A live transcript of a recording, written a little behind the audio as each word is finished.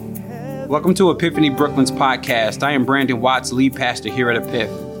Welcome to Epiphany Brooklyn's podcast. I am Brandon Watts, lead pastor here at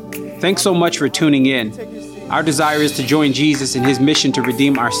Epiph. Thanks so much for tuning in. Our desire is to join Jesus in his mission to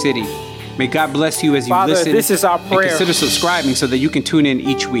redeem our city. May God bless you as you Father, listen this is our prayer. and consider subscribing so that you can tune in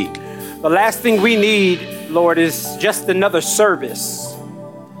each week. The last thing we need, Lord, is just another service.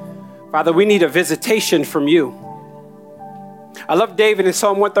 Father, we need a visitation from you. I love David in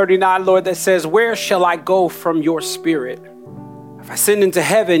Psalm 139, Lord, that says, "Where shall I go from your spirit? If I ascend into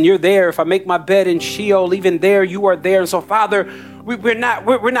heaven, you're there. If I make my bed in Sheol, even there, you are there." And so, Father, we're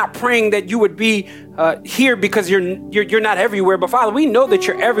not praying that you would be here because you're not everywhere. But Father, we know that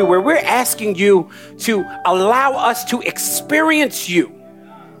you're everywhere. We're asking you to allow us to experience you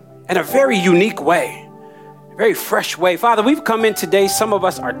in a very unique way, a very fresh way. Father, we've come in today. Some of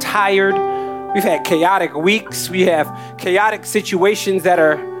us are tired. We've had chaotic weeks. We have chaotic situations that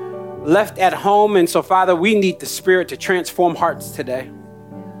are left at home. And so, Father, we need the Spirit to transform hearts today.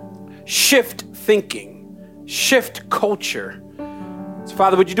 Shift thinking, shift culture. So,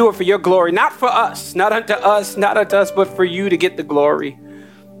 Father, would you do it for your glory? Not for us, not unto us, but for you to get the glory.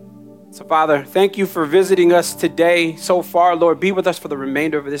 So, Father, thank you for visiting us today so far. Lord, be with us for the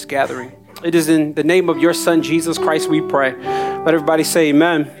remainder of this gathering. It is in the name of your Son, Jesus Christ, we pray. Let everybody say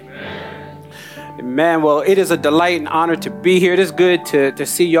amen. Amen. Well, it is a delight and honor to be here. It is good to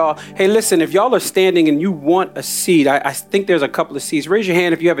see y'all. Hey, listen, if y'all are standing and you want a seat, I think there's a couple of seats. Raise your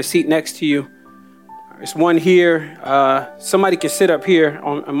hand if you have a seat next to you. There's one here. Somebody can sit up here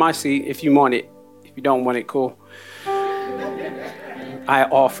on my seat if you want it. If you don't want it, cool. I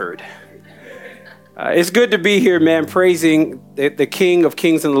offered. It's good to be here, man, praising the King of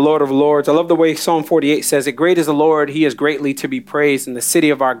Kings and the Lord of Lords. I love the way Psalm 48 says it. Great is the Lord. He is greatly to be praised in the city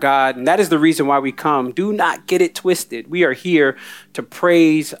of our God. And that is the reason why we come. Do not get it twisted. We are here to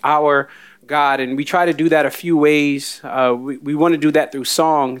praise our God. And we try to do that a few ways. We want to do that through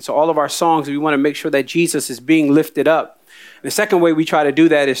song. So all of our songs, we want to make sure that Jesus is being lifted up. And the second way we try to do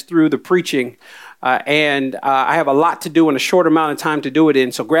that is through the preaching. I have a lot to do in a short amount of time to do it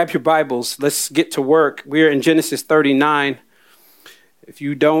in. So grab your Bibles. Let's get to work. We're in Genesis 39. If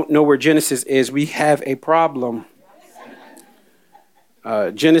you don't know where Genesis is, we have a problem.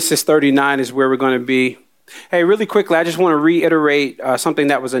 Genesis 39 is where we're going to be. Hey, really quickly, I just want to reiterate something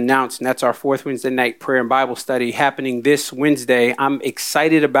that was announced, and that's our fourth Wednesday night prayer and Bible study happening this Wednesday. I'm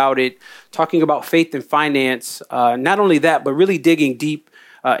excited about it, talking about faith and finance. Not only that, but really digging deep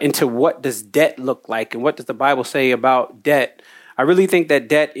into what does debt look like and what does the Bible say about debt. I really think that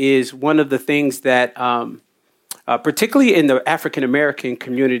debt is one of the things that, particularly in the African-American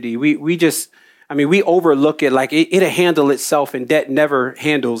community, we overlook it like it'll handle itself, and debt never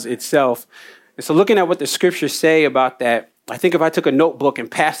handles itself. And so looking at what the scriptures say about that, I think if I took a notebook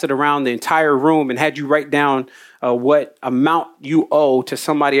and passed it around the entire room and had you write down what amount you owe to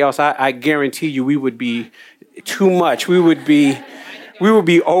somebody else, I guarantee you we would be too much. We would be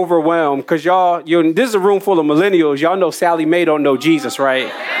overwhelmed because this is a room full of millennials. Y'all know Sally Mae don't know Jesus, right?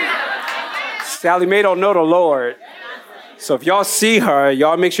 Sally Mae don't know the Lord. So if y'all see her,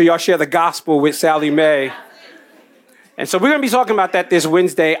 y'all make sure y'all share the gospel with Sally Mae. And so we're going to be talking about that this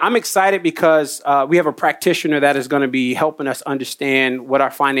Wednesday. I'm excited because we have a practitioner that is going to be helping us understand what our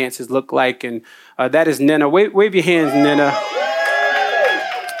finances look like. And that is Nina. Wave your hands, Nina.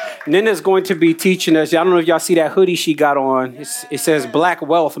 Nina's going to be teaching us. I don't know if y'all see that hoodie she got on. It says Black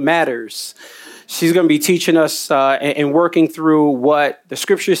Wealth Matters. She's going to be teaching us and working through what the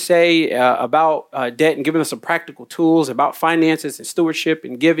scriptures say about debt and giving us some practical tools about finances and stewardship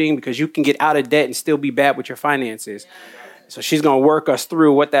and giving, because you can get out of debt and still be bad with your finances. So she's going to work us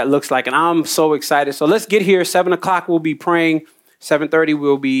through what that looks like. And I'm so excited. So let's get here. 7 o'clock, we'll be praying. 7:30,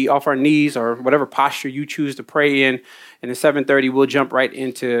 we'll be off our knees or whatever posture you choose to pray in. And at 7:30, we'll jump right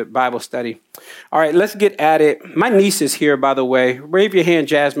into Bible study. All right, let's get at it. My niece is here, by the way. Wave your hand,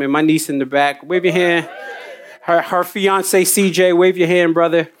 Jasmine. My niece in the back. Wave your hand. Her fiance, CJ. Wave your hand,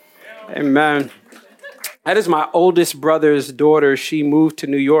 brother. Amen. That is my oldest brother's daughter. She moved to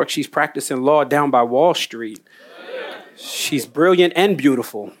New York. She's practicing law down by Wall Street. She's brilliant and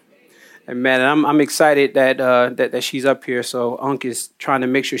beautiful. And man, I'm excited that she's up here. So Unc is trying to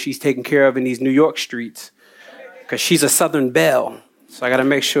make sure she's taken care of in these New York streets because she's a Southern belle. So I got to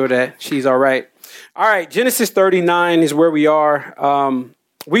make sure that she's all right. All right, Genesis 39 is where we are.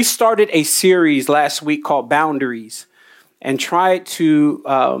 We started a series last week called Boundaries and tried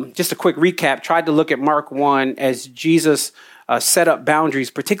to, just a quick recap, tried to look at Mark 1 as Jesus set up boundaries,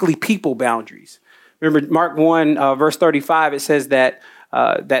 particularly people boundaries. Remember Mark 1, verse 35, it says that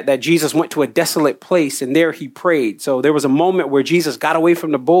that Jesus went to a desolate place and there he prayed. So there was a moment where Jesus got away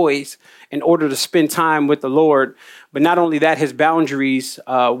from the boys in order to spend time with the Lord. But not only that, his boundaries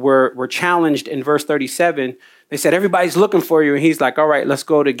were challenged in verse 37. They said, everybody's looking for you. And he's like, all right, let's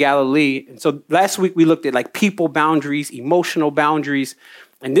go to Galilee. And so last week we looked at like people boundaries, emotional boundaries.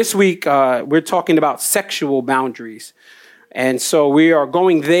 And this week we're talking about sexual boundaries. And so we are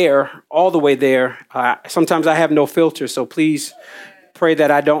going there, all the way there. Sometimes I have no filter, so please pray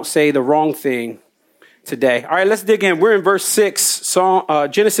that I don't say the wrong thing today. All right, let's dig in. We're in verse 6,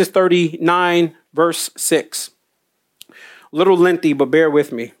 Genesis 39, verse 6. A little lengthy, but bear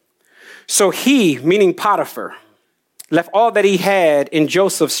with me. So he, meaning Potiphar, left all that he had in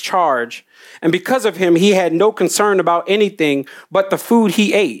Joseph's charge, and because of him, he had no concern about anything but the food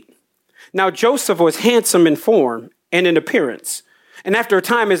he ate. Now Joseph was handsome in form and in appearance. And after a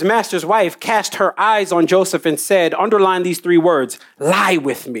time, his master's wife cast her eyes on Joseph and said, underline these 3 words, lie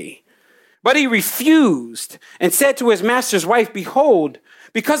with me. But he refused and said to his master's wife, behold,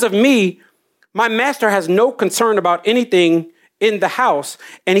 because of me, my master has no concern about anything in the house,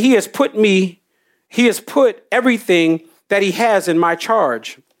 and he has put everything that he has in my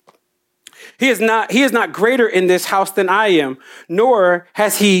charge. He is not greater in this house than I am, nor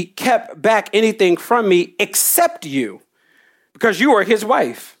has he kept back anything from me except you, because you are his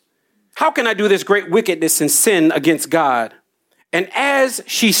wife. How can I do this great wickedness and sin against God? And as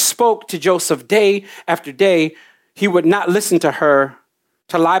she spoke to Joseph day after day, he would not listen to her,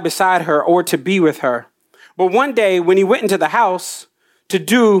 to lie beside her, or to be with her. But one day when he went into the house to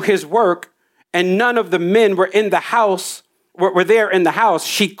do his work, and none of the men were there in the house,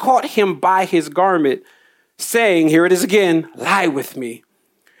 she caught him by his garment, saying, here it is again, lie with me.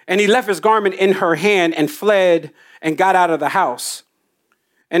 And he left his garment in her hand and fled and got out of the house.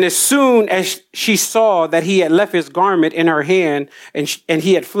 And as soon as she saw that he had left his garment in her hand and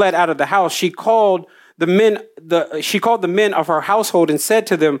he had fled out of the house, she called the men of her household and said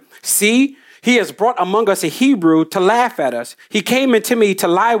to them, see, he has brought among us a Hebrew to laugh at us. He came into me to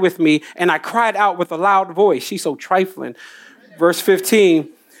lie with me, and I cried out with a loud voice. She's so trifling. Verse 15.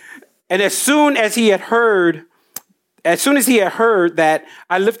 And as soon as he had heard that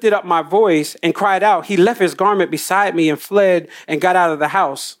I lifted up my voice and cried out, he left his garment beside me and fled and got out of the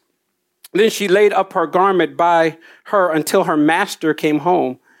house. Then she laid up her garment by her until her master came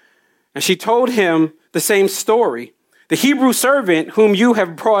home. And she told him the same story. The Hebrew servant whom you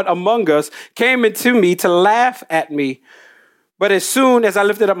have brought among us came into me to laugh at me. But as soon as I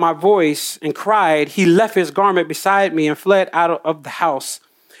lifted up my voice and cried, he left his garment beside me and fled out of the house.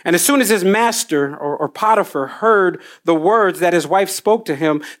 And as soon as his master or Potiphar heard the words that his wife spoke to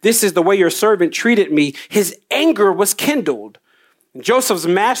him, this is the way your servant treated me, his anger was kindled. And Joseph's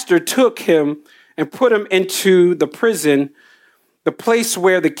master took him and put him into the prison, the place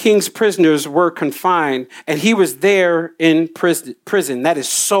where the king's prisoners were confined, and he was there in prison. That is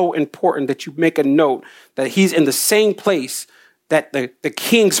so important that you make a note that he's in the same place that the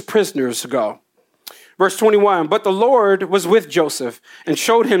king's prisoners go. Verse 21, but the Lord was with Joseph and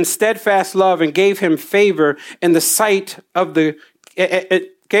showed him steadfast love and gave him favor in the sight of the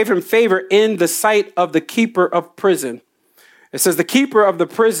keeper of prison. It says the keeper of the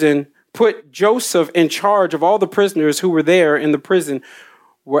prison put Joseph in charge of all the prisoners who were there in the prison.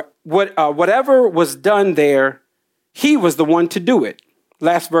 Whatever was done there, he was the one to do it.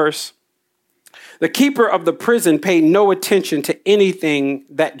 Last verse. The keeper of the prison paid no attention to anything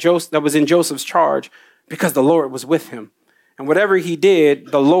that was in Joseph's charge because the Lord was with him. And whatever he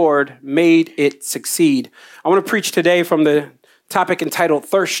did, the Lord made it succeed. I want to preach today from the topic entitled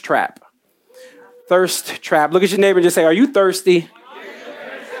Thirst Trap. Thirst Trap. Look at your neighbor and just say, are you thirsty?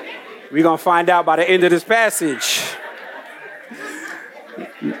 We're going to find out by the end of this passage.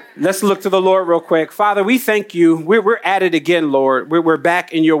 Let's look to the Lord real quick. Father, we thank you. We're at it again, Lord. We're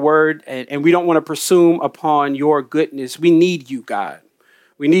back in your word, and we don't want to presume upon your goodness. We need you, God.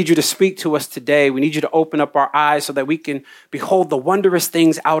 We need you to speak to us today. We need you to open up our eyes so that we can behold the wondrous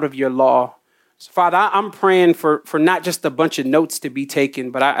things out of your law. So, Father, I'm praying for not just a bunch of notes to be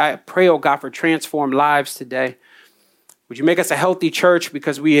taken, but I pray, oh God, for transformed lives today. Would you make us a healthy church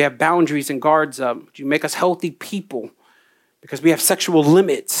because we have boundaries and guards up? Would you make us healthy people because we have sexual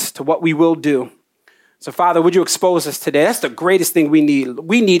limits to what we will do? So, Father, would you expose us today? That's the greatest thing we need.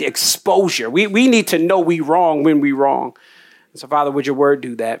 We need exposure. We need to know we wrong when we wrong. And so, Father, would your word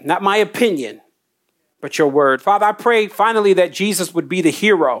do that? Not my opinion, but your word. Father, I pray finally that Jesus would be the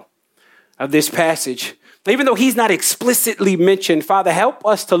hero of this passage. Even though he's not explicitly mentioned, Father, help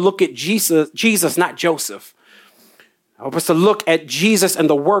us to look at Jesus, not Joseph. Help us to look at Jesus and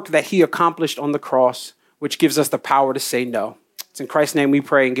the work that he accomplished on the cross, which gives us the power to say no. It's in Christ's name we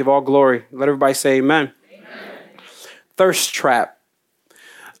pray and give all glory. Let everybody say amen. Amen. Thirst trap.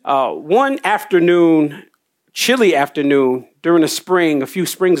 One afternoon, chilly afternoon during the spring, a few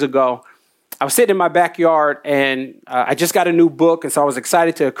springs ago, I was sitting in my backyard and I just got a new book. And so I was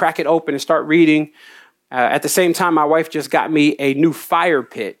excited to crack it open and start reading. At the same time, my wife just got me a new fire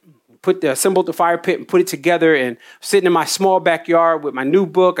pit. Assembled the fire pit and put it together, and sitting in my small backyard with my new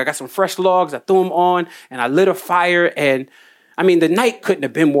book. I got some fresh logs. I threw them on and I lit a fire. And I mean, the night couldn't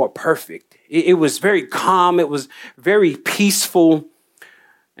have been more perfect. It was very calm. It was very peaceful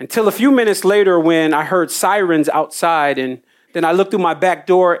until a few minutes later when I heard sirens outside. And then I looked through my back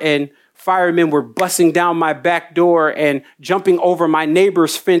door and firemen were busting down my back door and jumping over my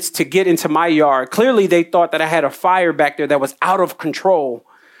neighbor's fence to get into my yard. Clearly, they thought that I had a fire back there that was out of control.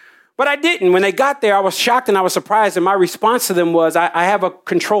 But I didn't. When they got there, I was shocked and I was surprised. And my response to them was, I have a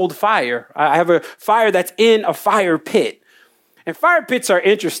controlled fire. I have a fire that's in a fire pit. And fire pits are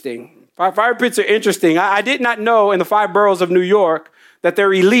interesting. Fire pits are interesting. I did not know in the 5 boroughs of New York that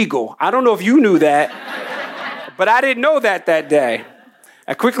they're illegal. I don't know if you knew that, but I didn't know that day.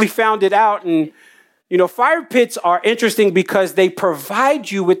 I quickly found it out. And, fire pits are interesting because they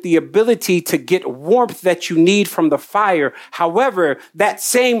provide you with the ability to get warmth that you need from the fire. However, that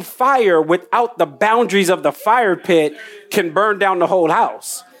same fire without the boundaries of the fire pit can burn down the whole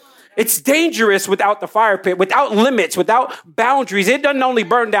house. It's dangerous without the fire pit, without limits, without boundaries. It doesn't only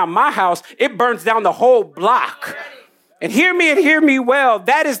burn down my house, it burns down the whole block. And hear me well,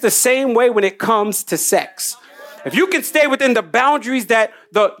 that is the same way when it comes to sex. If you can stay within the boundaries that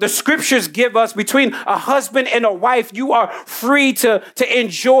the scriptures give us between a husband and a wife, you are free to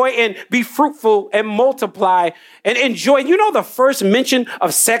enjoy and be fruitful and multiply and enjoy. The first mention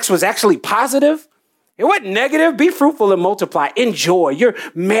of sex was actually positive. It wasn't negative. Be fruitful and multiply. Enjoy. You're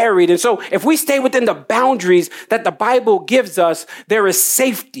married. And so if we stay within the boundaries that the Bible gives us, there is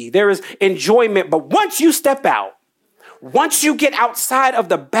safety. There is enjoyment. But once you step out, once you get outside of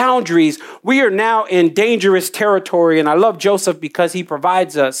the boundaries, we are now in dangerous territory. And I love Joseph because he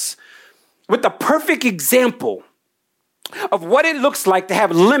provides us with the perfect example of what it looks like to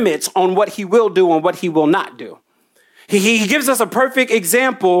have limits on what he will do and what he will not do. He gives us a perfect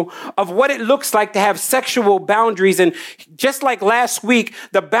example of what it looks like to have sexual boundaries. And just like last week,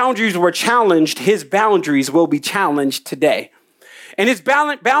 the boundaries were challenged. His boundaries will be challenged today. And his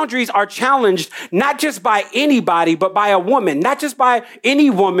boundaries are challenged not just by anybody, but by a woman, not just by any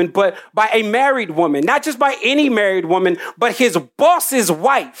woman, but by a married woman, not just by any married woman, but his boss's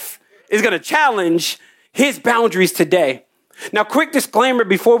wife is going to challenge his boundaries today. Now, quick disclaimer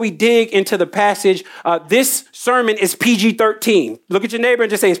before we dig into the passage. This sermon is PG-13. Look at your neighbor and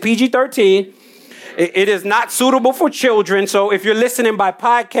just say it's PG-13. It is not suitable for children. So if you're listening by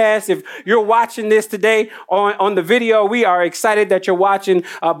podcast, if you're watching this today on the video, we are excited that you're watching.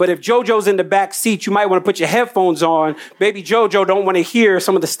 But if JoJo's in the back seat, you might want to put your headphones on. Baby JoJo don't want to hear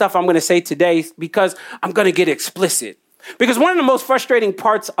some of the stuff I'm going to say today because I'm going to get explicit. Because one of the most frustrating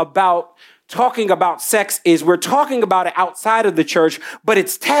parts about talking about sex is we're talking about it outside of the church, but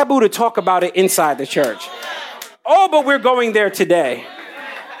it's taboo to talk about it inside the church. Oh, but we're going there today.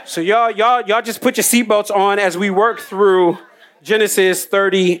 So y'all just put your seatbelts on as we work through Genesis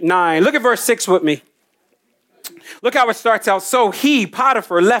 39. Look at verse 6 with me. Look how it starts out. So he,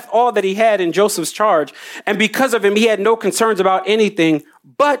 Potiphar, left all that he had in Joseph's charge. And because of him, he had no concerns about anything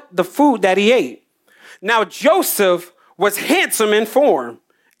but the food that he ate. Now Joseph was handsome in form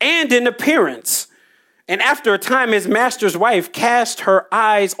and in appearance. And after a time, his master's wife cast her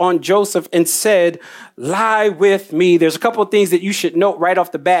eyes on Joseph and said, lie with me. There's a couple of things that you should note right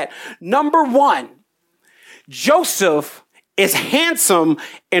off the bat. Number one, Joseph is handsome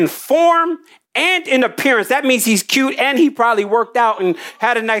in form and in appearance. That means he's cute and he probably worked out and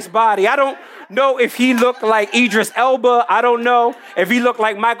had a nice body. I don't know if he looked like Idris Elba. I don't know if he looked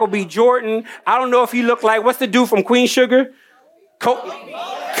like Michael B. Jordan. I don't know if he looked like, what's the dude from Queen Sugar? Kofi.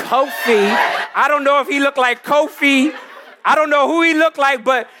 I don't know if he looked like Kofi. I don't know who he looked like,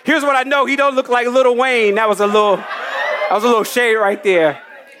 but here's what I know. He don't look like Lil Wayne. That was a little shade right there.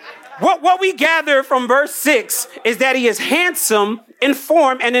 What we gather from verse 6 is that he is handsome in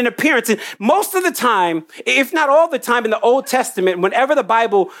form and in appearance. And most of the time, if not all the time in the Old Testament, whenever the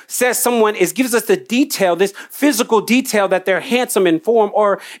Bible says someone gives us the detail, this physical detail that they're handsome in form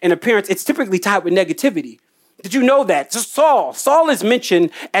or in appearance, it's typically tied with negativity. Did you know that? So Saul is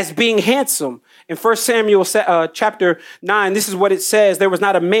mentioned as being handsome. In 1 Samuel chapter 9, this is what it says. There was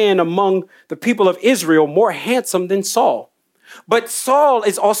not a man among the people of Israel more handsome than Saul. But Saul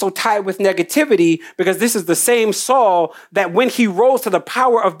is also tied with negativity because this is the same Saul that when he rose to the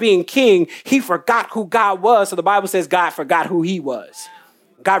power of being king, he forgot who God was. So the Bible says God forgot who he was.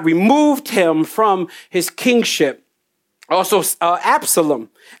 God removed him from his kingship. Also, Absalom.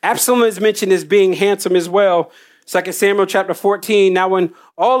 Absalom is mentioned as being handsome as well. 2 Samuel chapter 14. Now, in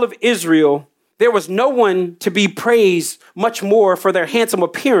all of Israel, there was no one to be praised much more for their handsome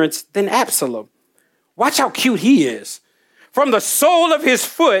appearance than Absalom. Watch how cute he is. From the sole of his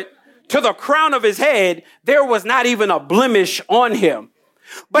foot to the crown of his head, there was not even a blemish on him.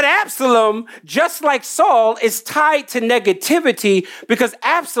 But Absalom, just like Saul, is tied to negativity because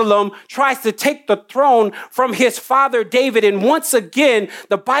Absalom tries to take the throne from his father David. And once again,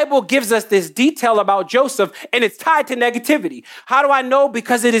 the Bible gives us this detail about Joseph, and it's tied to negativity. How do I know?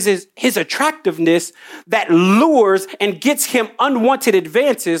 Because it is his attractiveness that lures and gets him unwanted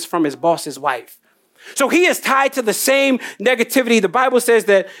advances from his boss's wife. So he is tied to the same negativity. The Bible says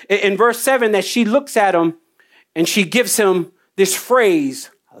that in verse 7 that she looks at him and she gives him this phrase,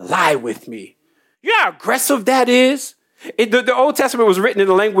 lie with me. You know how aggressive that is? The Old Testament was written in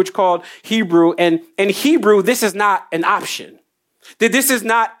a language called Hebrew. And in Hebrew, this is not an option. This is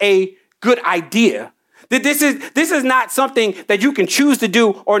not a good idea. This is not something that you can choose to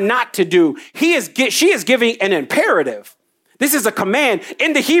do or not to do. She is giving an imperative. This is a command.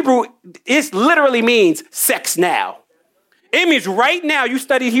 In the Hebrew, it literally means sex now. It means right now. You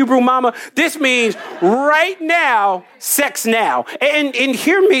studied Hebrew, mama. This means right now, sex now. And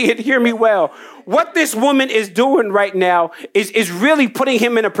hear me well. What this woman is doing right now is really putting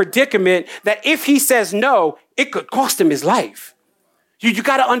him in a predicament that if he says no, it could cost him his life. You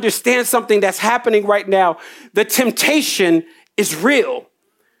got to understand something that's happening right now. The temptation is real.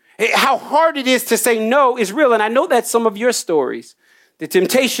 How hard it is to say no is real. And I know that's some of your stories. The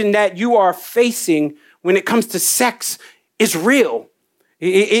temptation that you are facing when it comes to sex is real.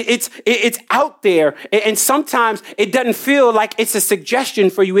 It's out there. And sometimes it doesn't feel like it's a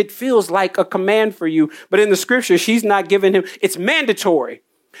suggestion for you. It feels like a command for you. But in the scripture, she's not giving him. It's mandatory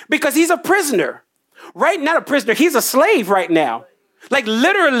because he's a prisoner. Right? Not a prisoner. He's a slave right now. Like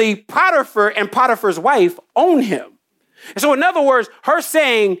literally Potiphar and Potiphar's wife own him. And so in other words, her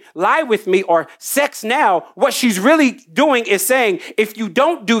saying, lie with me or sex now, what she's really doing is saying, if you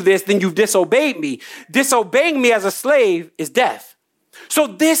don't do this, then you've disobeyed me. Disobeying me as a slave is death. So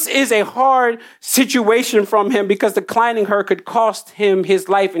this is a hard situation from him because declining her could cost him his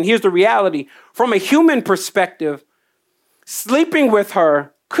life. And here's the reality. From a human perspective, sleeping with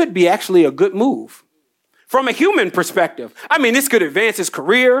her could be actually a good move. From a human perspective, I mean, this could advance his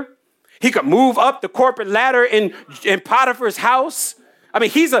career. He could move up the corporate ladder in Potiphar's house. I mean,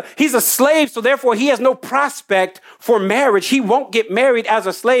 he's a slave, so therefore he has no prospect for marriage. He won't get married as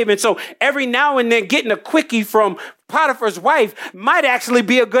a slave. And so every now and then getting a quickie from Potiphar's wife might actually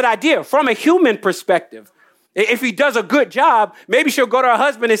be a good idea from a human perspective. If he does a good job, maybe she'll go to her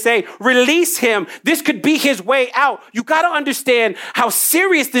husband and say, release him. This could be his way out. You got to understand how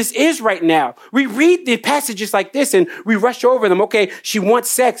serious this is right now. We read the passages like this and we rush over them. Okay, she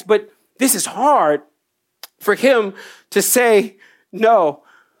wants sex, but this is hard for him to say no.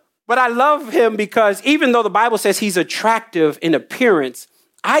 But I love him because even though the Bible says he's attractive in appearance,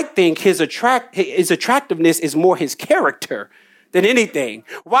 I think his attractiveness is more his character than anything.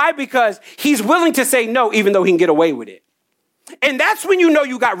 Why? Because he's willing to say no, even though he can get away with it. And that's when you know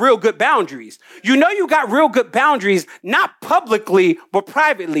you got real good boundaries. You know you got real good boundaries, not publicly, but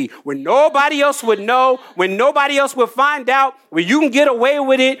privately, when nobody else would know, when nobody else would find out, when you can get away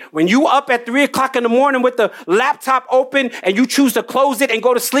with it, when you up at 3 o'clock in the morning with the laptop open and you choose to close it and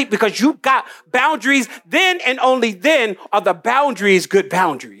go to sleep because you got boundaries, then and only then are the boundaries good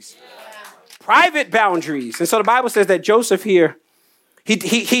boundaries. Private boundaries. And so the Bible says that Joseph here,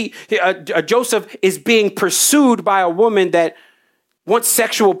 Joseph is being pursued by a woman that wants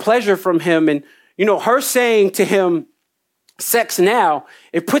sexual pleasure from him. And, you know, her saying to him, sex now,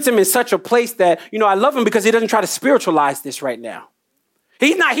 it puts him in such a place that, you know, I love him because he doesn't try to spiritualize this right now.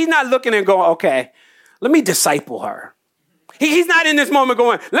 He's not looking and going, okay, let me disciple her. He's not in this moment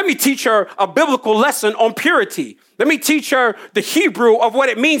going, let me teach her a biblical lesson on purity. Let me teach her the Hebrew of what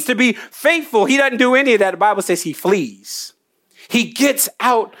it means to be faithful. He doesn't do any of that. The Bible says he flees. He gets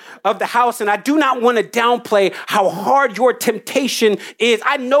out of the house, and I do not want to downplay how hard your temptation is.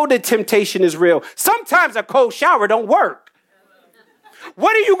 I know the temptation is real. Sometimes a cold shower don't work.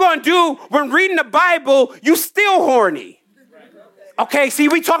 What are you going to do when reading the Bible, you still horny? Okay, see,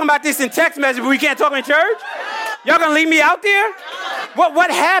 we talking about this in text message, but we can't talk in church? Y'all going to leave me out there?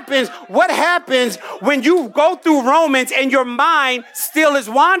 What happens when you go through Romans and your mind still is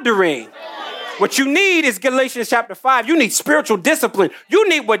wandering? What you need is Galatians chapter 5. You need spiritual discipline. You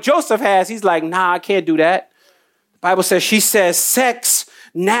need what Joseph has. He's like, nah, I can't do that. The Bible says, she says, sex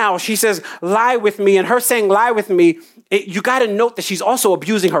now. She says, lie with me. And her saying, lie with me, you got to note that she's also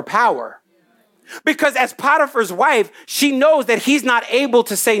abusing her power. Because as Potiphar's wife, she knows that he's not able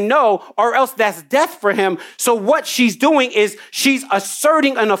to say no, or else that's death for him. So what she's doing is she's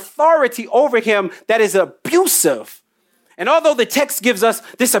asserting an authority over him that is abusive. And although the text gives us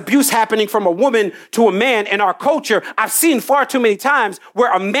this abuse happening from a woman to a man in our culture, I've seen far too many times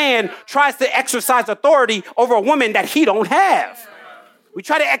where a man tries to exercise authority over a woman that he don't have. We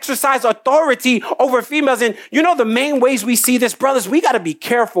try to exercise authority over females. And you know the main ways we see this, brothers, we got to be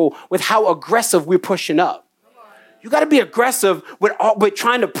careful with how aggressive we're pushing up. You got to be aggressive with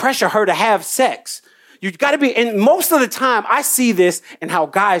trying to pressure her to have sex. You got to be, and most of the time I see this in how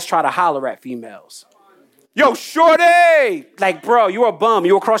guys try to holler at females. Yo, shorty! Like, bro, you're a bum.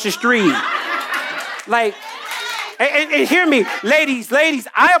 You across the street. Like, and hear me, ladies,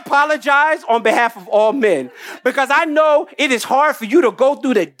 I apologize on behalf of all men because I know it is hard for you to go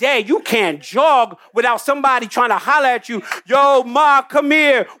through the day. You can't jog without somebody trying to holler at you. Yo, ma, come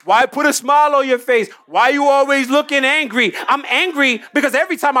here. Why put a smile on your face? Why you always looking angry? I'm angry because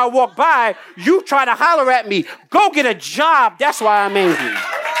every time I walk by, you try to holler at me. Go get a job. That's why I'm angry.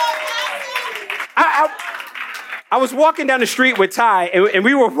 I was walking down the street with Ty, and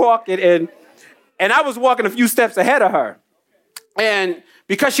we were walking and I was walking a few steps ahead of her. And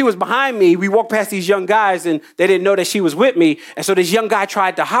because she was behind me, we walked past these young guys and they didn't know that she was with me. And so this young guy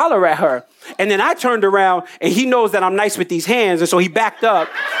tried to holler at her. And then I turned around and he knows that I'm nice with these hands. And so he backed up.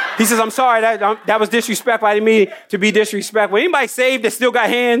 He says, I'm sorry, that was disrespectful. I didn't mean to be disrespectful. Anybody saved that still got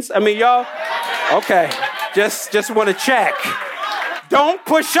hands? I mean, y'all? Okay, just want to check. Don't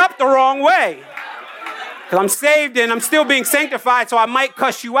push up the wrong way. Because I'm saved and I'm still being sanctified, so I might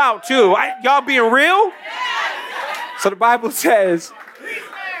cuss you out too. Y'all being real? So the Bible says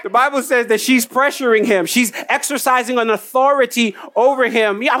that she's pressuring him. She's exercising an authority over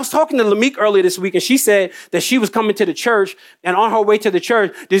him. Yeah, I was talking to Lamique earlier this week, and she said that she was coming to the church, and on her way to the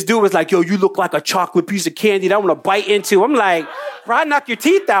church, this dude was like, yo, you look like a chocolate piece of candy that I want to bite into. I'm like, bro, I knock your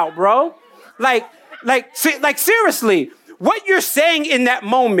teeth out, bro. Like seriously. What you're saying in that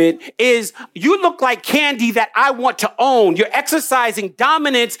moment is you look like candy that I want to own. You're exercising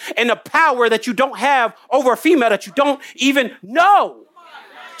dominance and a power that you don't have over a female that you don't even know.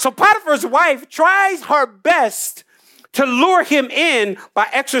 So Potiphar's wife tries her best to lure him in by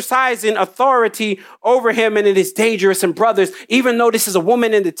exercising authority over him, and it is dangerous. And brothers, even though this is a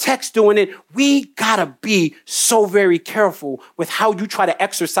woman in the text doing it, we gotta be so very careful with how you try to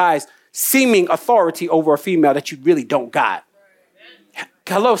exercise seeming authority over a female that you really don't got.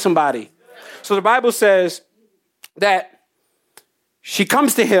 Hello, somebody. So the Bible says that she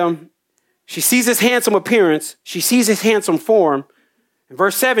comes to him. She sees his handsome appearance. She sees his handsome form. In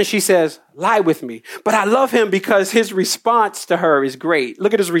verse 7, she says, lie with me. But I love him because his response to her is great.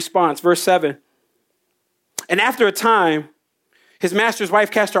 Look at his response. Verse 7. And after a time, his master's wife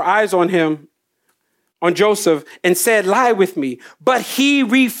cast her eyes on him, on Joseph, and said, lie with me. But he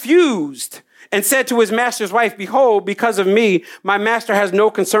refused and said to his master's wife, behold, because of me, my master has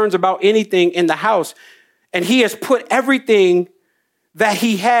no concerns about anything in the house. And he has put everything that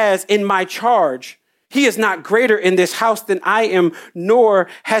he has in my charge. He is not greater in this house than I am, nor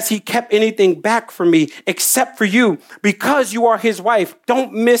has he kept anything back from me except for you, because you are his wife.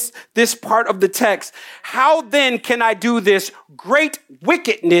 Don't miss this part of the text. How then can I do this great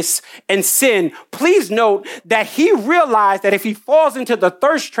wickedness and sin? Please note that he realized that if he falls into the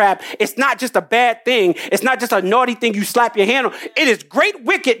thirst trap, it's not just a bad thing. It's not just a naughty thing you slap your hand on. It is great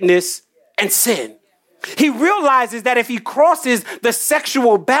wickedness and sin. He realizes that if he crosses the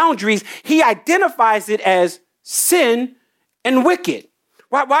sexual boundaries, he identifies it as sin and wicked.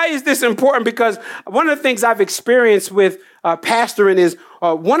 Why is this important? Because one of the things I've experienced with pastoring is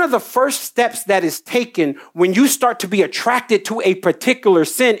one of the first steps that is taken when you start to be attracted to a particular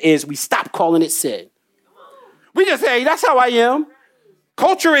sin is we stop calling it sin. We just say, hey, that's how I am.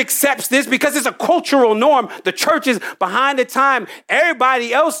 Culture accepts this because it's a cultural norm. The church is behind the time.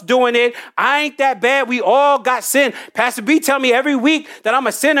 Everybody else doing it. I ain't that bad. We all got sin. Pastor B tell me every week that I'm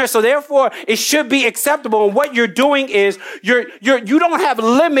a sinner, so therefore it should be acceptable. And what you're doing is you don't have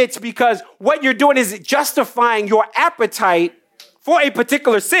limits because what you're doing is justifying your appetite for a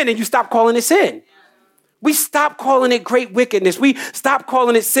particular sin, and you stop calling it sin. We stop calling it great wickedness. We stop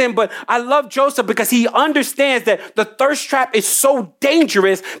calling it sin. But I love Joseph because he understands that the thirst trap is so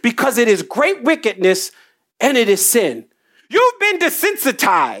dangerous because it is great wickedness and it is sin. You've been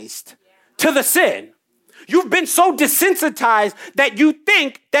desensitized to the sin. You've been so desensitized that you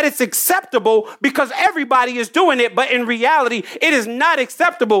think that it's acceptable because everybody is doing it. But in reality, it is not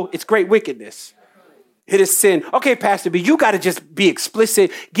acceptable. It's great wickedness. It is sin. Okay, Pastor B, you got to just be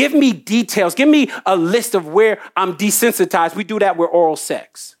explicit. Give me details. Give me a list of where I'm desensitized. We do that with oral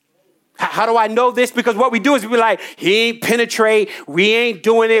sex. How do I know this? Because what we do is we be like, he ain't penetrate. We ain't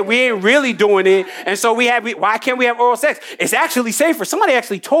doing it. We ain't really doing it. And so why can't we have oral sex? It's actually safer. Somebody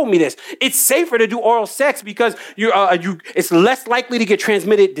actually told me this. It's safer to do oral sex because it's less likely to get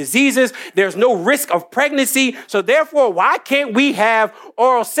transmitted diseases. There's no risk of pregnancy. So therefore, why can't we have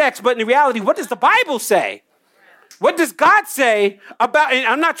oral sex? But in reality, what does the Bible say? What does God say about, and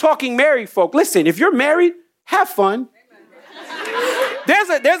I'm not talking married folk. Listen, if you're married, have fun.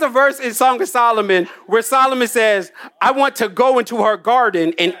 There's a verse in Song of Solomon where Solomon says, I want to go into her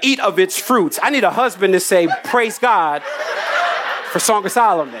garden and eat of its fruits. I need a husband to say, praise God for Song of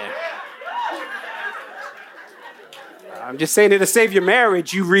Solomon. I'm just saying that to save your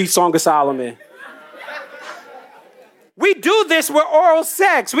marriage, you read Song of Solomon. We do this with oral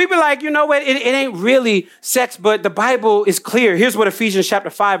sex. We be like, you know what? It ain't really sex, but the Bible is clear. Here's what Ephesians chapter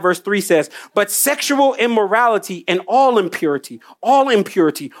 5, verse 3 says. But sexual immorality and all impurity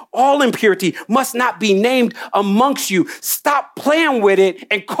must not be named amongst you. Stop playing with it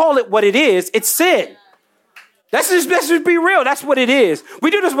and call it what it is. It's sin. Let's just be real. That's what it is.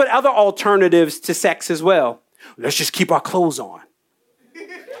 We do this with other alternatives to sex as well. Let's just keep our clothes on.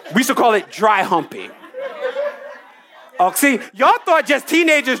 We used to call it dry humping. Oh, see, y'all thought just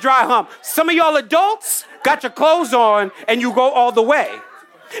teenagers dry hump. Some of y'all adults got your clothes on and you go all the way.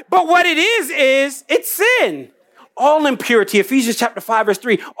 But what it is it's sin. All impurity, Ephesians chapter 5, verse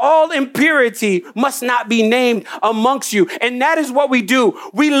 3, all impurity must not be named amongst you. And that is what we do.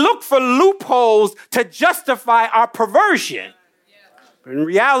 We look for loopholes to justify our perversion. But in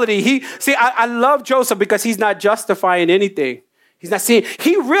reality, I love Joseph because he's not justifying anything. He's not saying,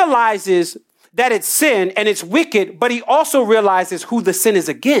 he realizes that it's sin and it's wicked, but he also realizes who the sin is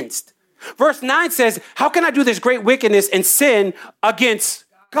against. Verse 9 says, how can I do this great wickedness and sin against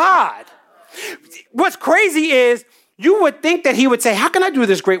God? What's crazy is you would think that he would say, how can I do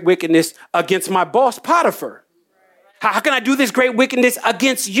this great wickedness against my boss, Potiphar? How can I do this great wickedness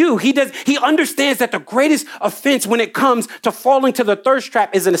against you? He understands that the greatest offense when it comes to falling to the thirst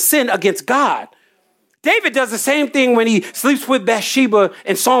trap is a sin against God. David does the same thing when he sleeps with Bathsheba.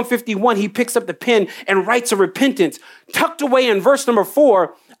 In Psalm 51, he picks up the pen and writes a repentance. Tucked away in verse number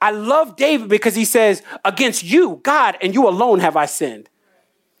 4, I love David because he says, against you, God, and you alone have I sinned.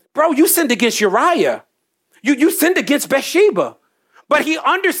 Bro, you sinned against Uriah. You sinned against Bathsheba. But he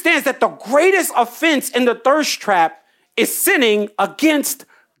understands that the greatest offense in the thirst trap is sinning against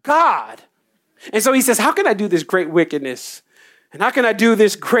God. And so he says, how can I do this great wickedness? And how can I do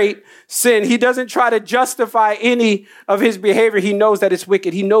this great sin? He doesn't try to justify any of his behavior. He knows that it's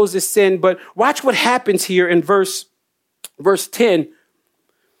wicked. He knows it's sin. But watch what happens here in verse 10.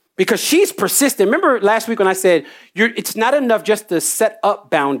 Because she's persistent. Remember last week when I said, it's not enough just to set up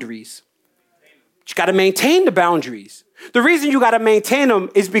boundaries. You got to maintain the boundaries. The reason you got to maintain them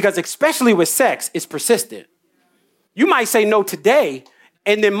is because, especially with sex, it's persistent. You might say no today,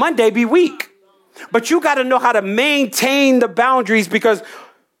 and then Monday be weak. But you got to know how to maintain the boundaries because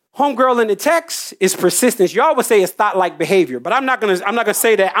homegirl in the text is persistence. Y'all would say it's thought-like behavior, but I'm not gonna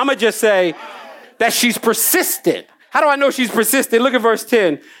say that. I'm gonna just say that she's persistent. How do I know she's persistent? Look at verse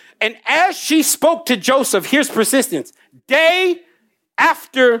 10. And as she spoke to Joseph, here's persistence, day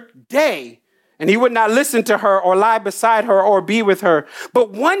after day. And he would not listen to her or lie beside her or be with her.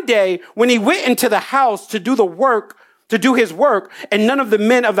 But one day when he went into the house to do his work, and none of the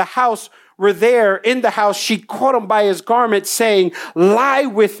men of the house were there in the house, she caught him by his garment saying, lie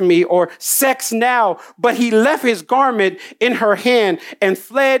with me or sex now. But he left his garment in her hand and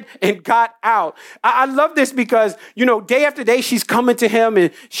fled and got out. I love this because, day after day, she's coming to him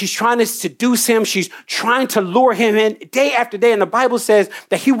and she's trying to seduce him. She's trying to lure him in day after day. And the Bible says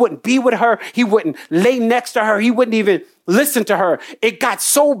that he wouldn't be with her. He wouldn't lay next to her. He wouldn't even listen to her. It got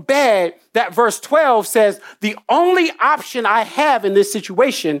so bad that verse 12 says, the only option I have in this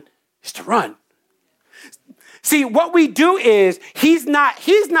situation is to run. See, what we do is he's not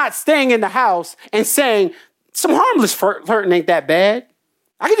staying in the house and saying, some harmless flirting ain't that bad.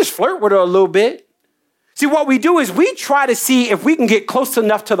 I can just flirt with her a little bit. See, what we do is we try to see if we can get close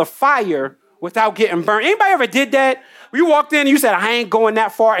enough to the fire without getting burned. Anybody ever did that? You walked in and you said, I ain't going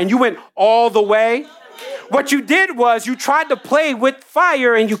that far, and you went all the way. What you did was you tried to play with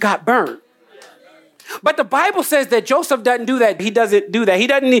fire and you got burned. But the Bible says that Joseph doesn't do that. He doesn't do that. He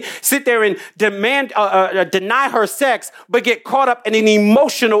doesn't sit there and deny her sex, but get caught up in an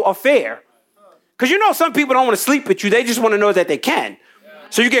emotional affair. Because you know some people don't want to sleep with you. They just want to know that they can.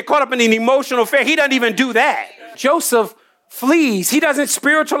 So you get caught up in an emotional affair. He doesn't even do that. Joseph flees. He doesn't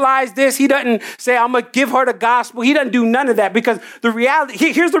spiritualize this. He doesn't say, I'm going to give her the gospel. He doesn't do none of that because the reality,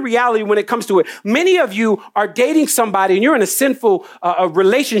 here's the reality when it comes to it. Many of you are dating somebody and you're in a sinful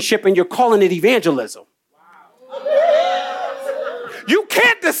relationship and you're calling it evangelism. You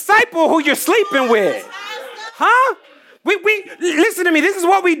can't disciple who you're sleeping with. Huh? We listen to me. This is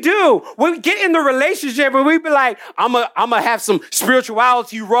what we do. We get in the relationship and we be like, I'm gonna have some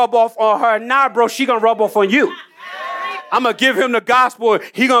spirituality rub off on her. Nah, bro, she gonna rub off on you. I'm gonna give him the gospel.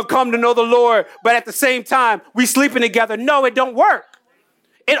 He gonna come to know the Lord. But at the same time, we sleeping together. No, it don't work.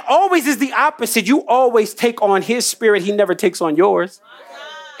 It always is the opposite. You always take on his spirit. He never takes on yours.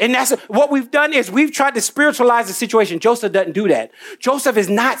 And that's what we've done is we've tried to spiritualize the situation. Joseph doesn't do that. Joseph is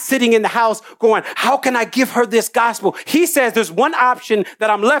not sitting in the house going, how can I give her this gospel? He says there's one option that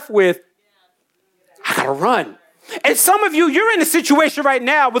I'm left with. I got to run. And some of you, you're in a situation right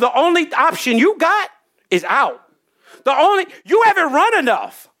now where the only option you got is out. You haven't run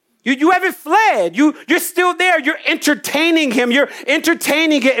enough. You haven't fled. You're still there. You're entertaining him. You're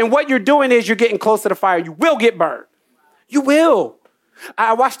entertaining it. And what you're doing is you're getting close to the fire. You will get burned. You will.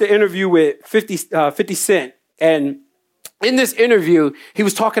 I watched the interview with 50 Cent, and in this interview, he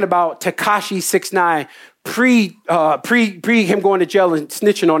was talking about Tekashi 6ix9ine pre him going to jail and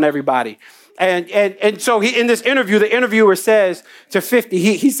snitching on everybody. And so in this interview, the interviewer says to 50,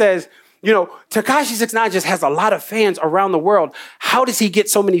 he says, you know, Tekashi 6ix9ine just has a lot of fans around the world. How does he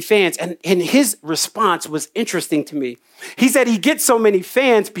get so many fans? And his response was interesting to me. He said he gets so many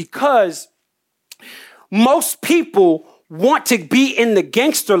fans because most people want to be in the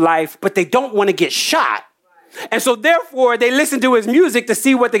gangster life, but they don't want to get shot. And so therefore, they listen to his music to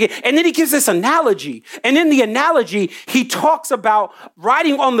see what they get. And then he gives this analogy. And in the analogy, he talks about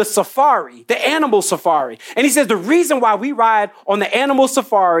riding on the safari, the animal safari. And he says the reason why we ride on the animal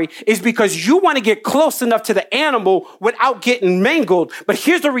safari is because you want to get close enough to the animal without getting mangled. But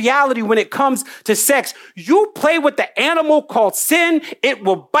here's the reality when it comes to sex. You play with the animal called sin. It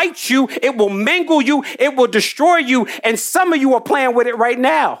will bite you. It will mangle you. It will destroy you. And some of you are playing with it right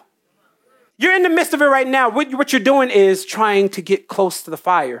now. You're in the midst of it right now. What you're doing is trying to get close to the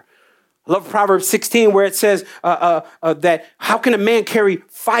fire. I love Proverbs 16 where it says that how can a man carry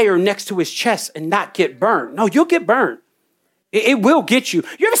fire next to his chest and not get burned? No, you'll get burned. It will get you.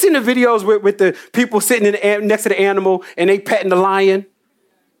 You ever seen the videos with the people sitting next to the animal and they petting the lion?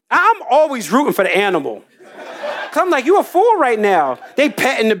 I'm always rooting for the animal. I'm like, you a fool right now. They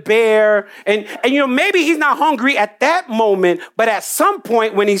petting the bear. And you know, maybe he's not hungry at that moment, but at some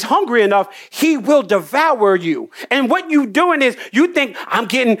point when he's hungry enough, he will devour you. And what you doing is you think I'm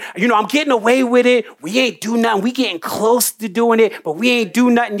getting away with it. We ain't do nothing. We getting close to doing it, but we ain't do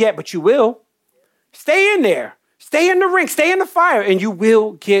nothing yet, but you will. Stay in there. Stay in the ring. Stay in the fire and you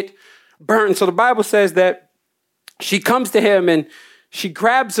will get burned. So the Bible says that she comes to him and she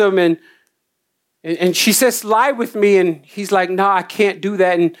grabs him and she says, lie with me. And he's like, no, I can't do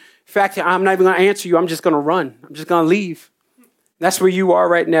that. And in fact, I'm not even going to answer you. I'm just going to run. I'm just going to leave. That's where you are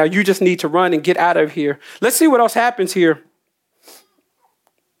right now. You just need to run and get out of here. Let's see what else happens here.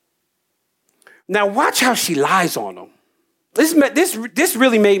 Now, watch how she lies on him. This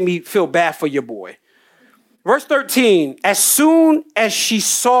really made me feel bad for your boy. Verse 13, as soon as she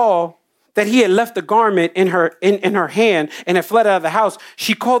saw that he had left the garment in her hand and had fled out of the house,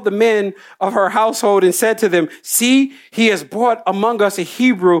 she called the men of her household and said to them, see, he has brought among us a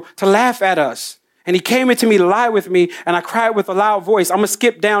Hebrew to laugh at us. And he came into me to lie with me, and I cried with a loud voice. I'm going to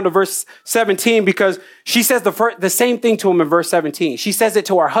skip down to verse 17 because she says the same thing to him in verse 17. She says it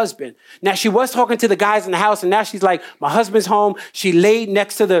to her husband. Now, she was talking to the guys in the house, and now she's like, my husband's home. She laid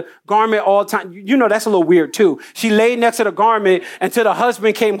next to the garment all the time. You know, that's a little weird, too. She laid next to the garment until the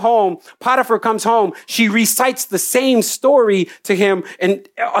husband came home. Potiphar comes home. She recites the same story to him and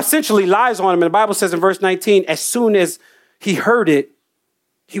essentially lies on him. And the Bible says in verse 19, as soon as he heard it,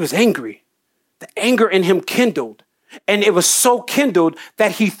 he was angry. The anger in him kindled, and it was so kindled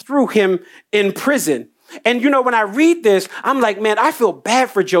that he threw him in prison. And, you know, when I read this, I'm like, man, I feel bad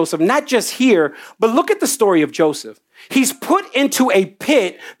for Joseph, not just here, but look at the story of Joseph. He's put into a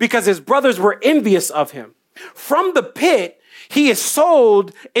pit because his brothers were envious of him. From the pit, he is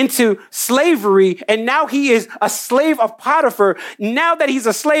sold into slavery, and now he is a slave of Potiphar. Now that he's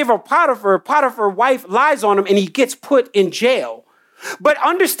a slave of Potiphar, Potiphar's wife lies on him, and he gets put in jail. But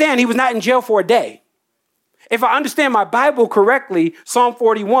understand, he was not in jail for a day. If I understand my Bible correctly, Psalm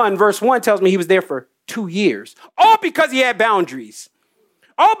 41, verse 1 tells me he was there for 2 years. All because he had boundaries.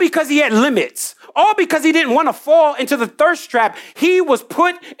 All because he had limits. All because he didn't want to fall into the thirst trap. He was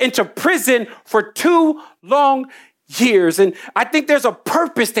put into prison for 2 long years. And I think there's a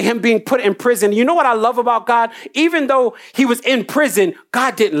purpose to him being put in prison. You know what I love about God? Even though he was in prison,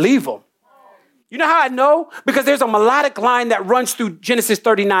 God didn't leave him. You know how I know? Because there's a melodic line that runs through Genesis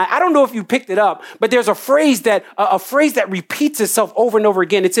 39. I don't know if you picked it up, but there's a phrase that repeats itself over and over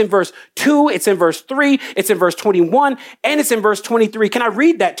again. It's in verse 2, it's in verse 3, it's in verse 21, and it's in verse 23. Can I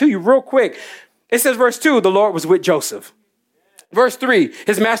read that to you real quick? It says, verse 2, the Lord was with Joseph. Verse 3,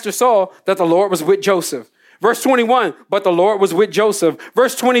 his master saw that the Lord was with Joseph. Verse 21, but the Lord was with Joseph.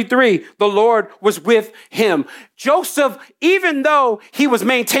 Verse 23, the Lord was with him. Joseph, even though he was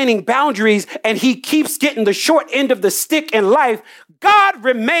maintaining boundaries and he keeps getting the short end of the stick in life, God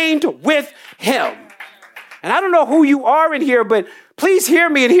remained with him. And I don't know who you are in here, but please hear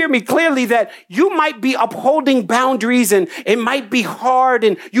me and hear me clearly that you might be upholding boundaries and it might be hard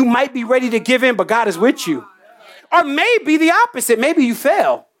and you might be ready to give in, but God is with you. Or maybe the opposite. Maybe you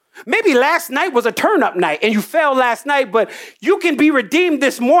fell. Maybe last night was a turn-up night and you fell last night, but you can be redeemed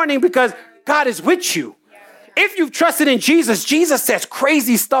this morning because God is with you. If you've trusted in Jesus, Jesus says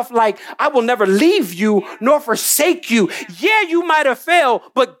crazy stuff like, I will never leave you nor forsake you. Yeah, you might have failed,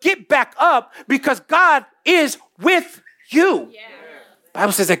 but get back up because God is with you. Yeah. The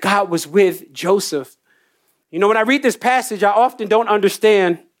Bible says that God was with Joseph. You know, when I read this passage, I often don't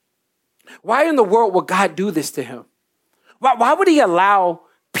understand why in the world would God do this to him? Why would he allow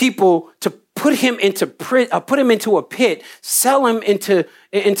people to put him into a pit, sell him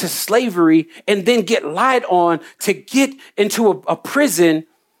into slavery, and then get lied on to get into a prison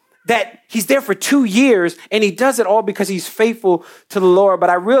that he's there for 2 years, and he does it all because he's faithful to the Lord. But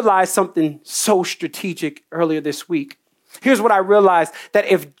I realized something so strategic earlier this week. Here's what I realized, that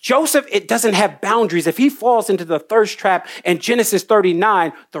if Joseph, it doesn't have boundaries, if he falls into the thirst trap in Genesis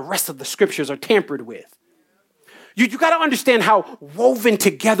 39, the rest of the scriptures are tampered with. You got to understand how woven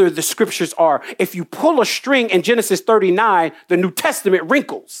together the scriptures are. If you pull a string in Genesis 39, the New Testament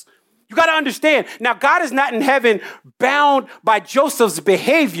wrinkles. You got to understand. Now, God is not in heaven bound by Joseph's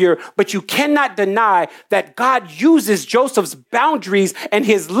behavior, but you cannot deny that God uses Joseph's boundaries and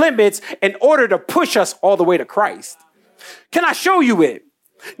his limits in order to push us all the way to Christ. Can I show you it?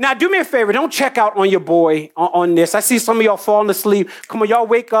 Now, do me a favor. Don't check out on your boy on this. I see some of y'all falling asleep. Come on, y'all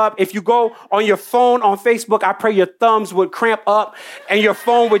wake up. If you go on your phone on Facebook, I pray your thumbs would cramp up and your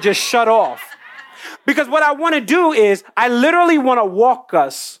phone would just shut off. Because what I want to do is I literally want to walk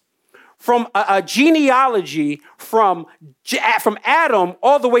us from a genealogy from Adam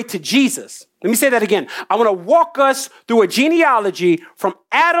all the way to Jesus. Let me say that again. I want to walk us through a genealogy from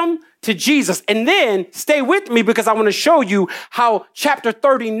Adam to Jesus. And then stay with me because I want to show you how chapter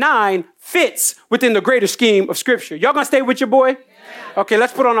 39 fits within the greater scheme of Scripture. Y'all gonna stay with your boy? Yeah. Okay,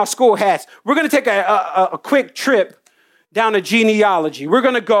 let's put on our school hats. We're gonna take a quick trip down a genealogy. We're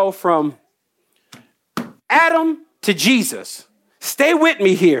gonna go from Adam to Jesus. Stay with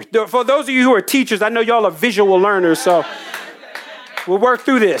me here. For those of you who are teachers, I know y'all are visual learners, so we'll work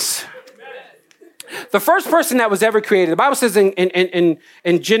through this. The first person that was ever created, the Bible says in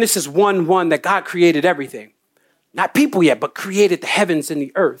Genesis 1:1 that God created everything. Not people yet, but created the heavens and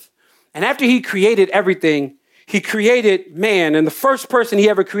the earth. And after he created everything, he created man. And the first person he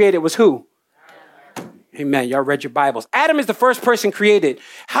ever created was who? Amen. Y'all read your Bibles. Adam is the first person created.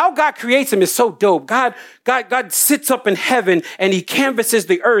 How God creates him is so dope. God sits up in heaven and he canvases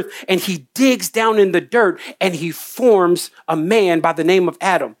the earth and he digs down in the dirt and he forms a man by the name of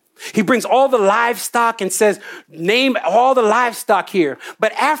Adam. He brings all the livestock and says, name all the livestock here.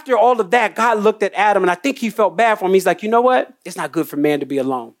 But after all of that, God looked at Adam and I think he felt bad for him. He's like, you know what? It's not good for man to be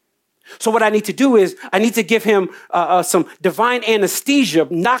alone. So what I need to do is I need to give him some divine anesthesia,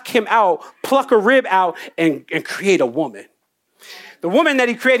 knock him out, pluck a rib out and create a woman. The woman that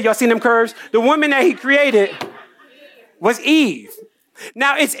he created, y'all seen them curves? The woman that he created was Eve.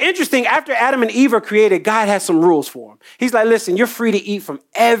 Now, it's interesting. After Adam and Eve are created, God has some rules for them. He's like, listen, you're free to eat from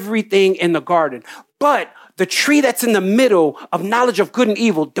everything in the garden. But the tree that's in the middle of knowledge of good and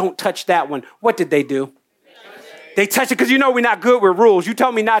evil, don't touch that one. What did they do? They touch it because you know we're not good with rules. You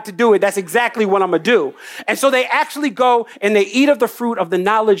tell me not to do it. That's exactly what I'm going to do. And so they actually go and they eat of the fruit of the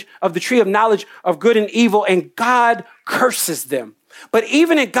knowledge of the tree of knowledge of good and evil. And God curses them. But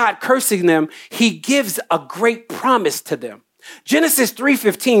even in God cursing them, he gives a great promise to them. Genesis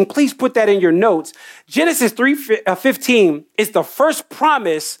 3:15, please put that in your notes. Genesis 3:15 is the first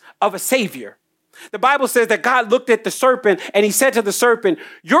promise of a savior. The Bible says that God looked at the serpent and he said to the serpent,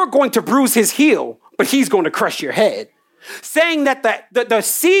 you're going to bruise his heel, but he's going to crush your head. saying that the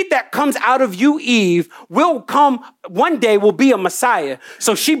seed that comes out of you, Eve, will come one day, will be a Messiah.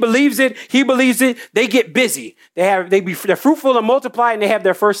 So she believes it. He believes it. They get busy. They're fruitful and multiply, and they have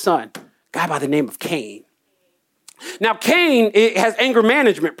their first son, a guy by the name of Cain. Now, Cain has anger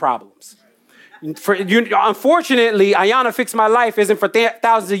management problems. Unfortunately, Ayanna Fix My Life isn't for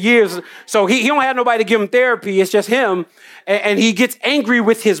thousands of years, so he don't have nobody to give him therapy. It's just him, and he gets angry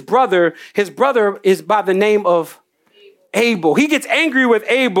with his brother. His brother is by the name of Abel. He gets angry with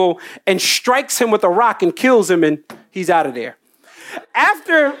Abel and strikes him with a rock and kills him, and he's out of there.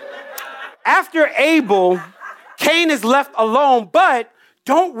 After Abel, Cain is left alone, but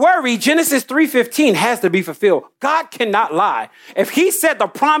don't worry, Genesis 3:15 has to be fulfilled. God cannot lie. If he said the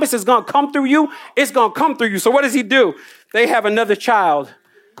promise is going to come through you, it's going to come through you. So what does he do? They have another child,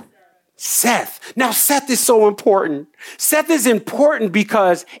 Seth. Now, Seth is so important. Seth is important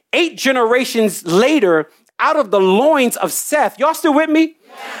because 8 generations later, out of the loins of Seth, y'all still with me?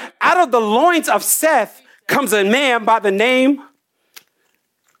 Yeah. Out of the loins of Seth comes a man by the name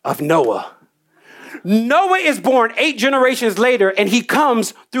of Noah. Noah is born 8 generations later, and he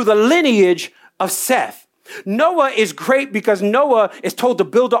comes through the lineage of Seth. Noah is great because Noah is told to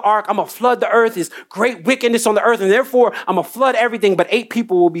build the ark. I'm going to flood the earth. There's great wickedness on the earth, and therefore I'm going to flood everything, but 8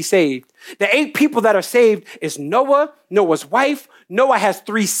 people will be saved. The 8 people that are saved is Noah, Noah's wife. Noah has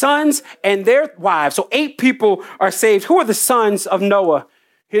 3 sons and their wives. So 8 people are saved. Who are the sons of Noah?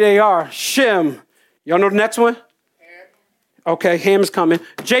 Here they are. Shem. Y'all know the next one? Okay, Ham is coming.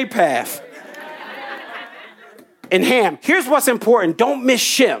 Japheth. And Ham. Here's what's important. Don't miss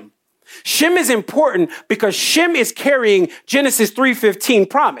Shem. Shem is important because Shem is carrying Genesis 3:15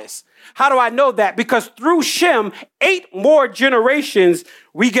 promise. How do I know that? Because through Shem, 8 more generations,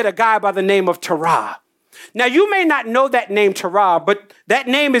 we get a guy by the name of Terah. Now, you may not know that name Terah, but that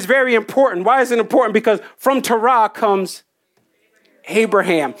name is very important. Why is it important? Because from Terah comes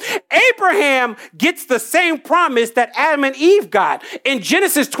Abraham. Abraham gets the same promise that Adam and Eve got. In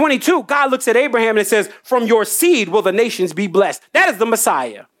Genesis 22, God looks at Abraham and says, from your seed will the nations be blessed. That is the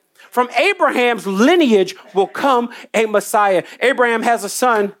Messiah. From Abraham's lineage will come a Messiah. Abraham has a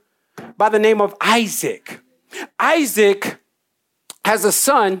son by the name of Isaac. Isaac has a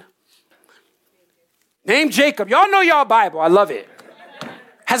son named Jacob. Y'all know y'all Bible. I love it.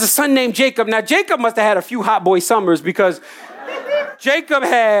 Has a son named Jacob. Now, Jacob must have had a few hot boy summers because Jacob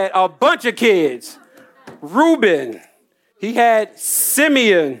had a bunch of kids. Reuben. He had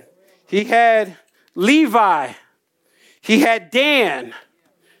Simeon. He had Levi. He had Dan.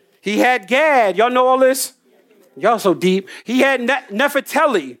 He had Gad. Y'all know all this? Y'all so deep. He had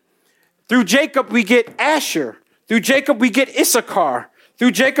Nephtali. Through Jacob, we get Asher. Through Jacob, we get Issachar.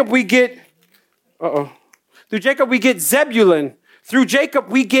 Through Jacob, we get... Through Jacob, we get Zebulun. Through Jacob,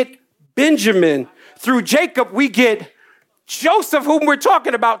 we get Benjamin. Through Jacob, we get Joseph, whom we're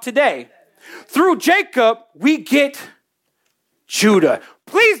talking about today. Through Jacob, we get Judah.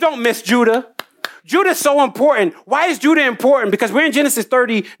 Please don't miss Judah. Judah is so important. Why is Judah important? Because we're in Genesis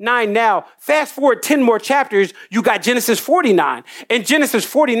 39 now. Fast forward 10 more chapters, you got Genesis 49. In Genesis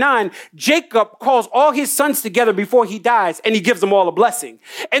 49, Jacob calls all his sons together before he dies, and he gives them all a blessing.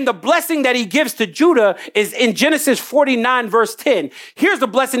 And the blessing that he gives to Judah is in Genesis 49, verse 10. Here's the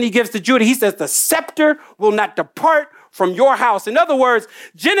blessing he gives to Judah. He says, the scepter will not depart from your house. In other words,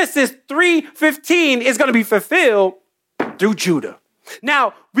 Genesis 3:15 is going to be fulfilled through Judah.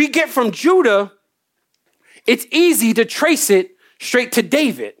 Now, we get from Judah, it's easy to trace it straight to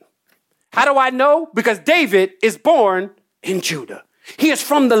David. How do I know? Because David is born in Judah. He is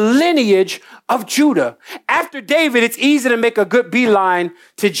from the lineage of Judah. After David, it's easy to make a good beeline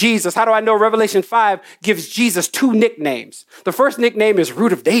to Jesus. How do I know? Revelation 5 gives Jesus 2 nicknames. The first nickname is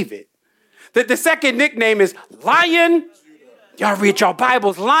Root of David. The second nickname is Lion. Y'all read your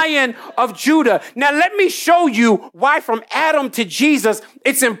Bibles, Lion of Judah. Now, let me show you why from Adam to Jesus,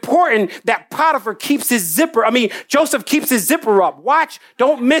 it's important that Joseph keeps his zipper up. Watch,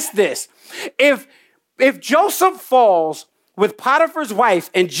 don't miss this. If Joseph falls with Potiphar's wife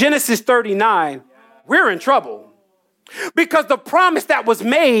in Genesis 39, we're in trouble. Because the promise that was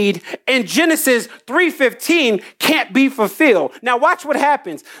made in Genesis 3:15 can't be fulfilled. Now, watch what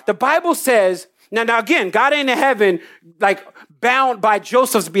happens. The Bible says, now again, God ain't in heaven like bound by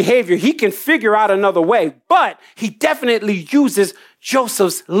Joseph's behavior. He can figure out another way, but he definitely uses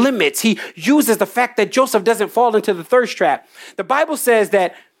Joseph's limits. He uses the fact that Joseph doesn't fall into the thirst trap. The Bible says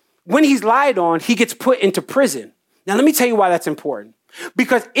that when he's lied on, he gets put into prison. Now, let me tell you why that's important.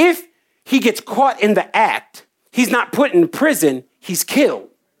 Because if he gets caught in the act, he's not put in prison, he's killed.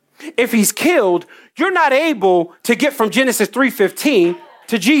 If he's killed, you're not able to get from Genesis 3:15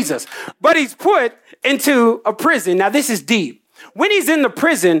 to Jesus, but he's put into a prison. Now, this is deep. When he's in the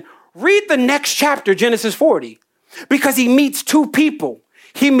prison, read the next chapter, Genesis 40, because he meets two people.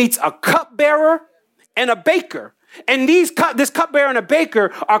 He meets a cupbearer and a baker. And this cupbearer and a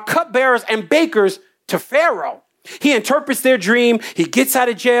baker are cupbearers and bakers to Pharaoh. He interprets their dream. He gets out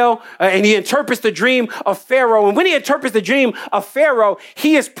of jail and he interprets the dream of Pharaoh. And when he interprets the dream of Pharaoh,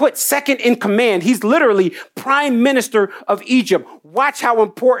 he is put second in command. He's literally prime minister of Egypt. Watch how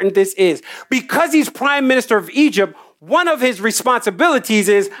important this is. Because he's prime minister of Egypt, one of his responsibilities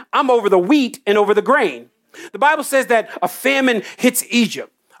is I'm over the wheat and over the grain. The Bible says that a famine hits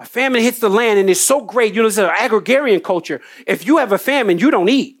Egypt. A famine hits the land and it's so great. You know, it's an agrarian culture. If you have a famine, you don't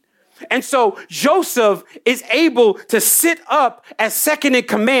eat. And so Joseph is able to sit up as second in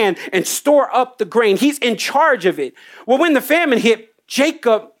command and store up the grain. He's in charge of it. Well, when the famine hit,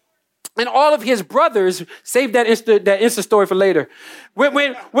 Jacob and all of his brothers, save that Insta story for later.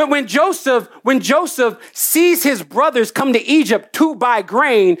 When Joseph sees his brothers come to Egypt to buy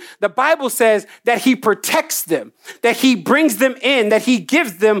grain, the Bible says that he protects them, that he brings them in, that he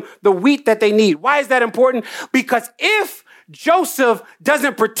gives them the wheat that they need. Why is that important? Because if Joseph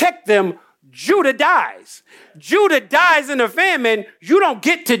doesn't protect them, Judah dies. Judah dies in a famine. You don't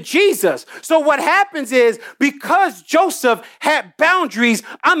get to Jesus. So what happens is because Joseph had boundaries,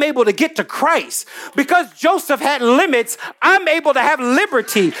 I'm able to get to Christ. Because Joseph had limits, I'm able to have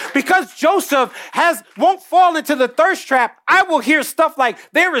liberty. Because Joseph won't fall into the thirst trap, I will hear stuff like,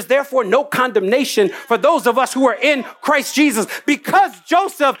 there is therefore no condemnation for those of us who are in Christ Jesus. Because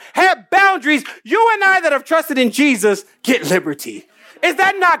Joseph had boundaries, you and I that have trusted in Jesus get liberty. Is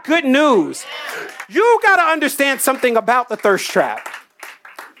that not good news? You got to understand something about the thirst trap.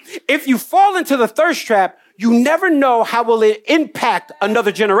 If you fall into the thirst trap, you never know how will it impact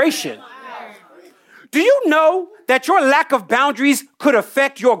another generation. Do you know that your lack of boundaries could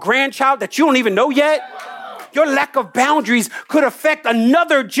affect your grandchild that you don't even know yet? Your lack of boundaries could affect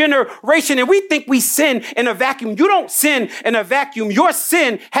another generation. And we think we sin in a vacuum. You don't sin in a vacuum. Your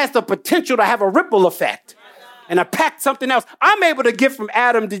sin has the potential to have a ripple effect. And I packed something else. I'm able to get from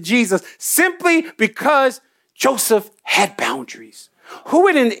Adam to Jesus simply because Joseph had boundaries. Who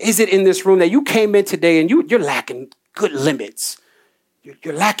is it in this room that you came in today and you're lacking good limits?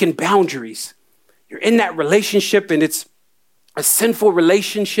 You're lacking boundaries. You're in that relationship and it's a sinful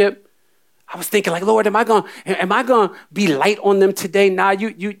relationship. I was thinking like, Lord, am I going to be light on them today? Nah,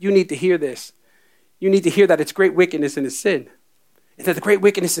 you need to hear this. You need to hear that it's great wickedness and it's sin. And that the great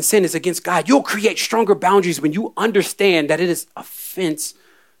wickedness and sin is against God. You'll create stronger boundaries when you understand that it is offense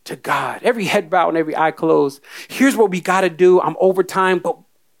to God. Every head bowed and every eye closed. Here's what we got to do. I'm over time, but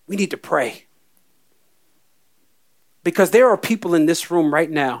we need to pray. Because there are people in this room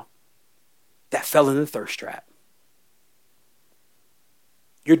right now that fell in the thirst trap.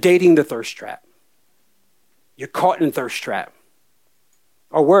 You're dating the thirst trap. You're caught in the thirst trap.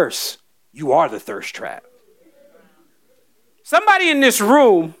 Or worse, you are the thirst trap. Somebody in this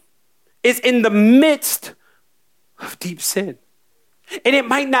room is in the midst of deep sin. And it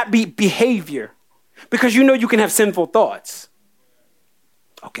might not be behavior because you know you can have sinful thoughts.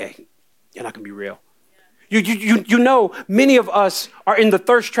 Okay, you're not going to be real. You know many of us are in the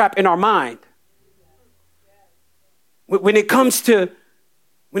thirst trap in our mind. When it comes to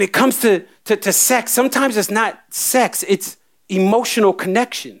sex, sometimes it's not sex, it's emotional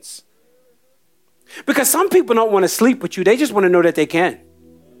connections. Because some people don't want to sleep with you. They just want to know that they can.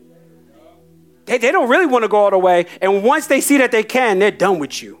 They don't really want to go all the way. And once they see that they can, they're done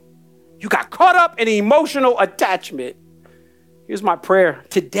with you. You got caught up in emotional attachment. Here's my prayer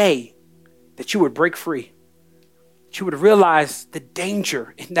today, that you would break free. That you would realize the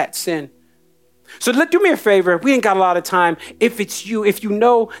danger in that sin. So do me a favor. We ain't got a lot of time. If it's you, if you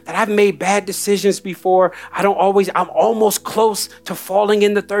know that I've made bad decisions before, I'm almost close to falling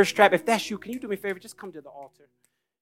in the thirst trap. If that's you, can you do me a favor? Just come to the altar.